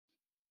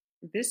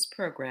This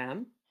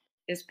program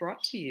is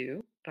brought to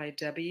you by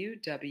W.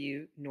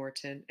 W.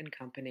 Norton and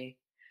Company,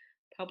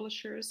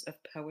 publishers of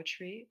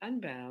Poetry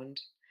Unbound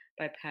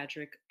by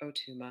Padraig Ó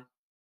Tuama.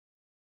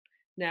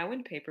 Now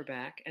in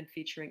paperback and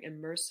featuring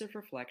immersive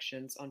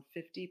reflections on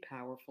 50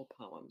 powerful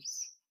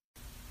poems.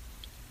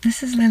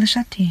 This is Leila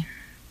Shati,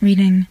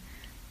 reading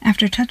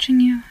After Touching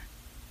You,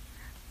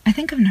 I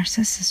think of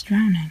Narcissus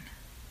drowning.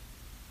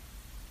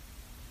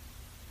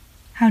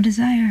 How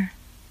desire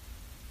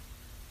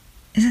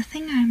is a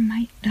thing I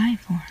might die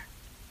for.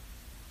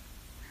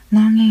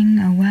 Longing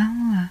a well,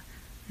 a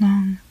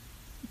long,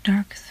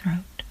 dark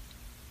throat.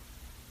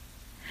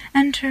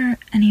 Enter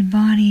any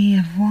body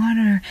of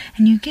water,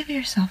 and you give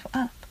yourself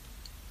up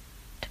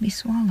to be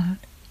swallowed.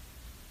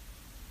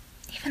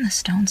 Even the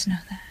stones know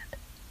that.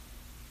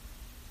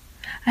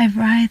 I've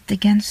writhed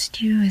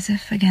against you as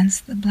if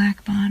against the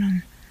black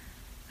bottom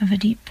of a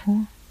deep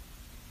pool.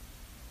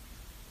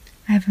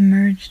 I've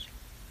emerged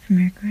from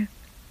your grip,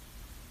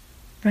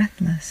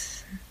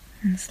 breathless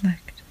and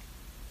slicked.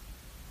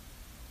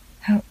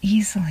 How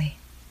easily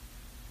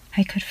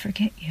I could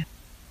forget you,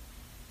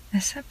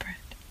 as separate,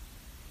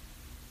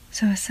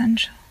 so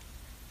essential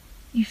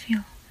you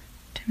feel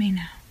to me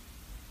now.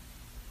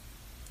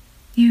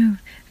 You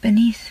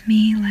beneath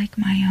me like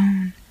my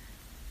own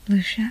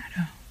blue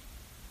shadow.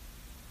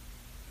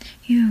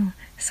 You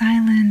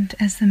silent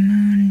as the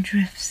moon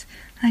drifts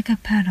like a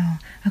petal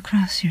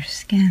across your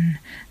skin,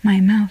 my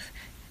mouth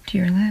to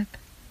your lip.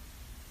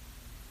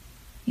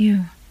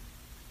 You,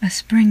 a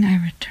spring I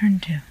return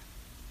to,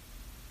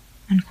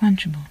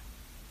 unquenchable,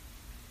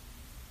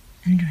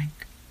 and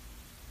drink.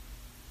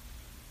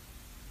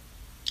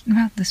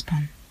 About this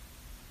poem.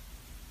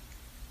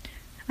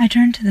 I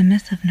turned to the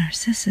myth of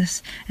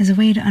Narcissus as a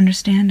way to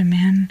understand a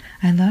man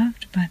I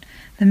loved, but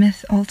the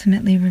myth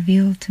ultimately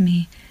revealed to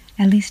me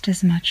at least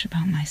as much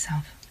about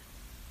myself.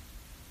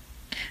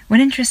 What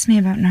interests me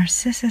about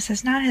Narcissus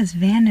is not his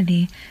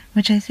vanity,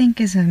 which I think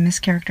is a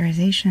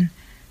mischaracterization,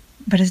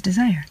 but his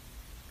desire,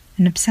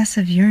 an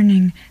obsessive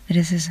yearning that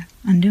is his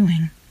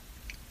undoing.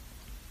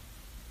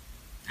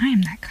 I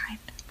am that kind.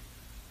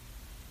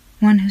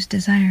 One whose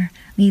desire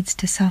leads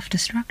to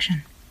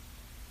self-destruction.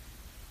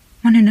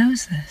 One who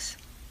knows this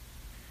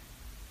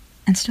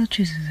and still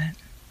chooses it.